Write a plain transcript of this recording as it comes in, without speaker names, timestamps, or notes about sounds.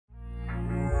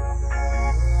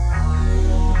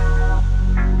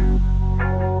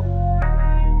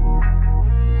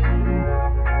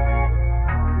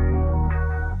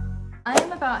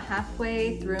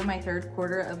through my third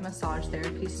quarter of massage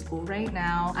therapy school right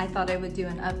now. I thought I would do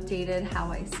an updated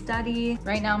how I study.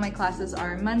 Right now my classes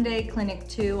are Monday, Clinic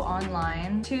 2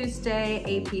 online, Tuesday,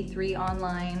 AP 3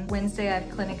 online, Wednesday I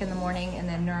have clinic in the morning and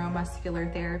then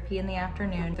neuromuscular therapy in the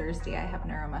afternoon. Thursday I have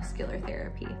neuromuscular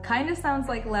therapy. Kind of sounds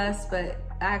like less, but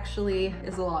actually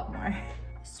is a lot more.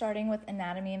 Starting with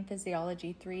Anatomy and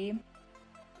Physiology 3.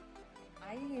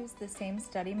 I use the same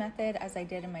study method as I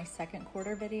did in my second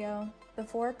quarter video.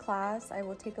 Before class, I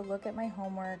will take a look at my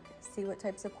homework, see what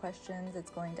types of questions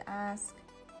it's going to ask,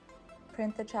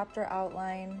 print the chapter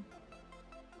outline.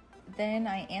 Then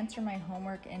I answer my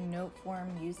homework in note form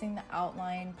using the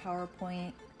outline,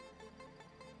 PowerPoint.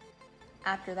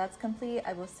 After that's complete,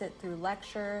 I will sit through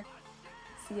lecture,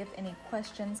 see if any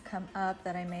questions come up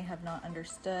that I may have not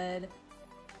understood.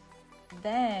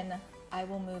 Then I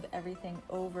will move everything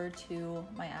over to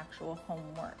my actual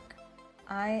homework.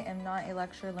 I am not a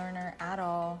lecture learner at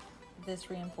all. This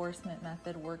reinforcement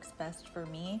method works best for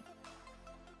me.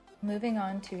 Moving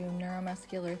on to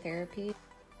neuromuscular therapy.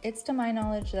 It's to my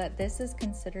knowledge that this is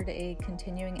considered a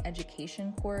continuing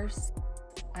education course.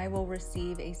 I will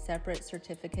receive a separate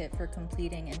certificate for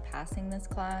completing and passing this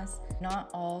class. Not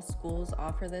all schools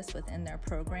offer this within their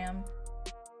program.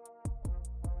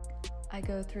 I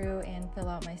go through and fill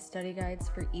out my study guides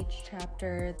for each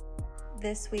chapter.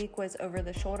 This week was over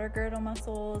the shoulder girdle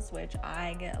muscles, which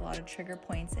I get a lot of trigger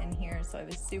points in here, so I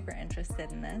was super interested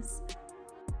in this.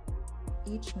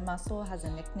 Each muscle has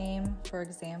a nickname. For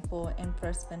example,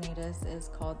 infraspinatus is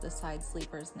called the side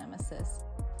sleeper's nemesis.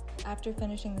 After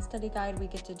finishing the study guide, we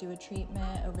get to do a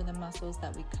treatment over the muscles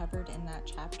that we covered in that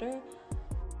chapter.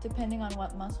 Depending on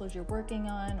what muscles you're working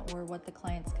on or what the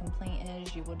client's complaint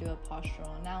is, you will do a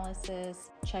postural analysis,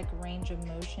 check range of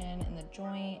motion in the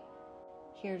joint.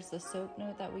 Here's the SOAP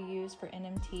note that we use for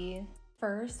NMT.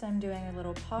 First, I'm doing a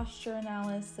little posture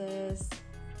analysis,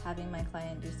 having my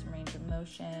client do some range of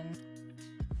motion.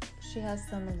 She has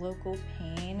some local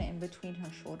pain in between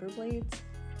her shoulder blades.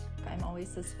 I'm always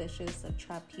suspicious of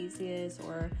trapezius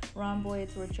or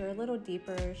rhomboids, which are a little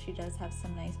deeper. She does have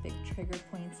some nice big trigger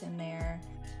points in there.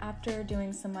 After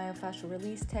doing some myofascial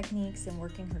release techniques and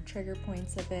working her trigger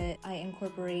points a bit, I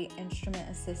incorporate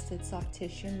instrument-assisted soft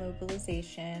tissue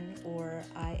mobilization, or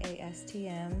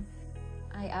IASTM.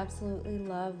 I absolutely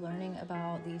love learning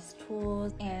about these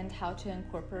tools and how to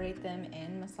incorporate them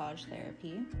in massage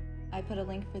therapy. I put a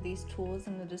link for these tools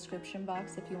in the description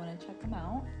box if you want to check them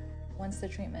out. Once the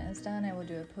treatment is done, I will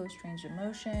do a post-range of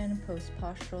motion,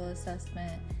 post-postural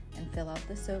assessment, and fill out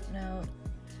the SOAP note.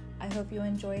 I hope you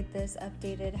enjoyed this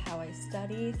updated How I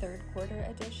Study third quarter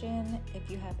edition. If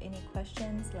you have any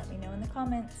questions, let me know in the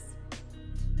comments.